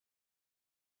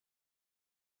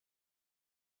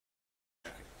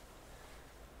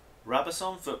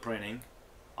Ribosome footprinting,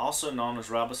 also known as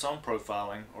ribosome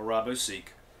profiling or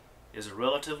Ribo-seq, is a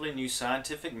relatively new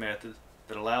scientific method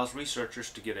that allows researchers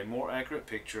to get a more accurate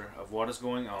picture of what is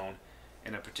going on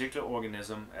in a particular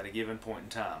organism at a given point in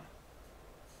time.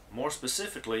 More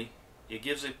specifically, it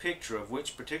gives a picture of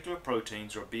which particular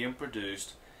proteins are being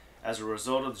produced as a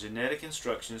result of the genetic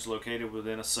instructions located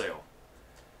within a cell.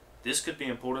 This could be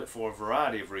important for a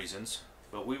variety of reasons,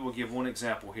 but we will give one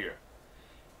example here.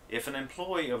 If an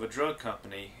employee of a drug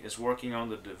company is working on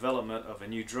the development of a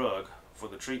new drug for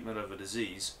the treatment of a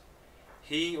disease,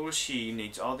 he or she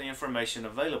needs all the information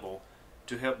available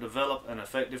to help develop an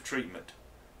effective treatment.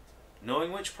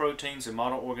 Knowing which proteins a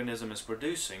model organism is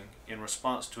producing in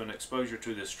response to an exposure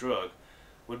to this drug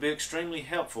would be extremely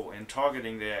helpful in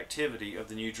targeting the activity of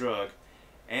the new drug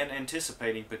and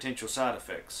anticipating potential side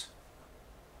effects.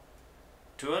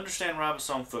 To understand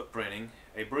ribosome footprinting,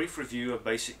 a brief review of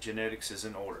basic genetics is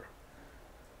in order.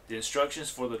 The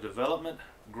instructions for the development,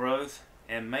 growth,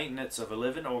 and maintenance of a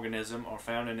living organism are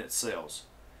found in its cells.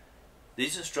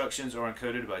 These instructions are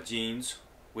encoded by genes,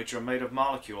 which are made of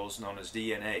molecules known as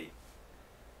DNA.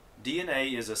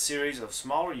 DNA is a series of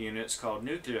smaller units called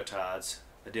nucleotides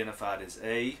identified as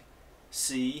A,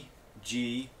 C,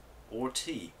 G, or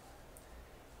T.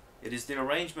 It is the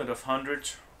arrangement of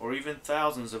hundreds or even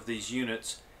thousands of these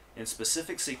units in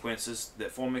specific sequences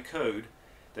that form a code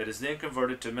that is then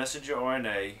converted to messenger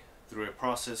RNA through a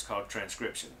process called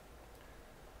transcription.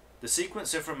 The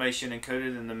sequence information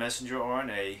encoded in the messenger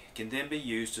RNA can then be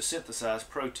used to synthesize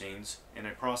proteins in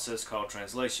a process called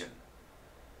translation.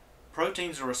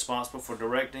 Proteins are responsible for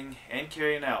directing and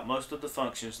carrying out most of the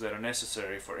functions that are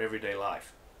necessary for everyday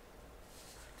life.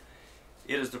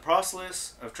 It is the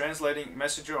process of translating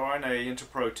messenger RNA into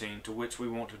protein to which we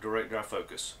want to direct our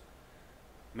focus.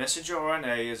 Messenger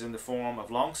RNA is in the form of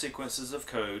long sequences of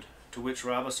code to which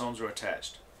ribosomes are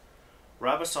attached.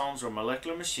 Ribosomes are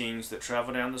molecular machines that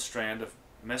travel down the strand of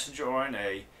messenger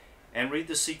RNA and read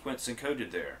the sequence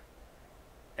encoded there.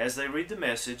 As they read the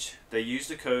message, they use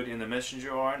the code in the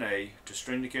messenger RNA to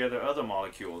string together other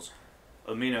molecules,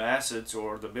 amino acids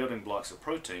or the building blocks of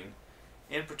protein,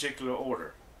 in particular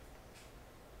order.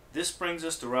 This brings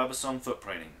us to ribosome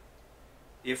footprinting.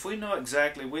 If we know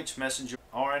exactly which messenger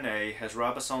RNA has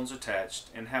ribosomes attached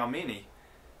and how many,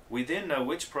 we then know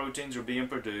which proteins are being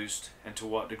produced and to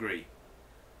what degree.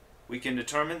 We can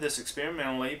determine this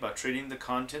experimentally by treating the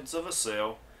contents of a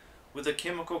cell with a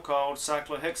chemical called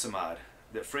cyclohexamide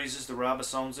that freezes the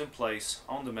ribosomes in place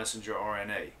on the messenger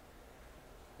RNA.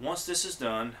 Once this is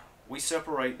done, we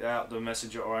separate out the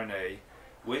messenger RNA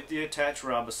with the attached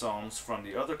ribosomes from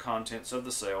the other contents of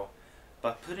the cell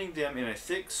by putting them in a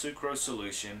thick sucrose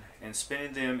solution and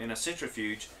spinning them in a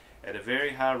centrifuge at a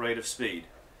very high rate of speed.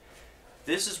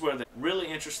 This is where the really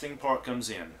interesting part comes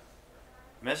in.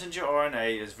 Messenger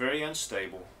RNA is very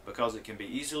unstable because it can be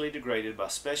easily degraded by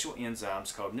special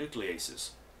enzymes called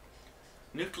nucleases.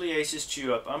 Nucleases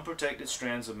chew up unprotected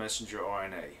strands of messenger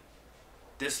RNA.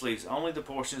 This leaves only the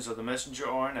portions of the messenger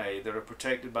RNA that are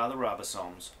protected by the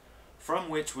ribosomes, from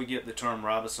which we get the term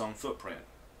ribosome footprint.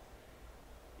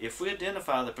 If we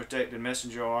identify the protected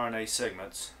messenger RNA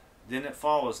segments, then it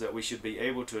follows that we should be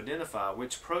able to identify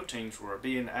which proteins were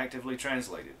being actively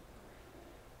translated.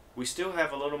 We still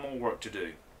have a little more work to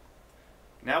do.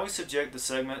 Now we subject the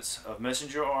segments of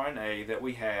messenger RNA that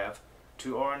we have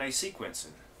to RNA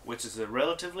sequencing, which is a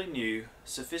relatively new,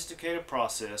 sophisticated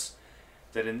process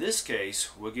that in this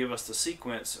case will give us the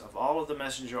sequence of all of the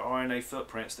messenger RNA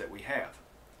footprints that we have.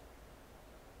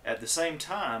 At the same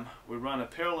time, we run a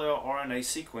parallel RNA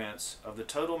sequence of the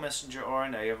total messenger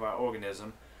RNA of our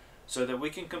organism so that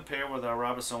we can compare with our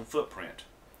ribosome footprint.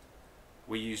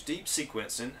 We use deep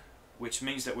sequencing, which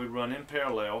means that we run in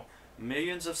parallel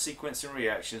millions of sequencing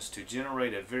reactions to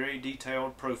generate a very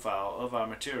detailed profile of our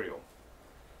material.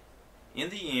 In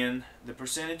the end, the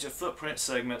percentage of footprint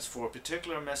segments for a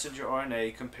particular messenger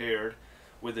RNA compared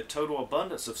with the total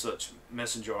abundance of such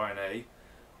messenger RNA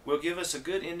will give us a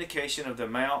good indication of the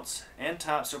amounts and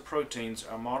types of proteins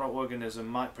our model organism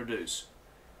might produce.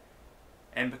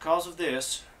 And because of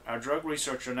this, our drug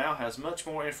researcher now has much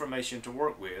more information to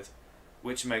work with,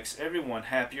 which makes everyone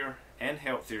happier and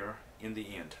healthier in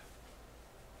the end.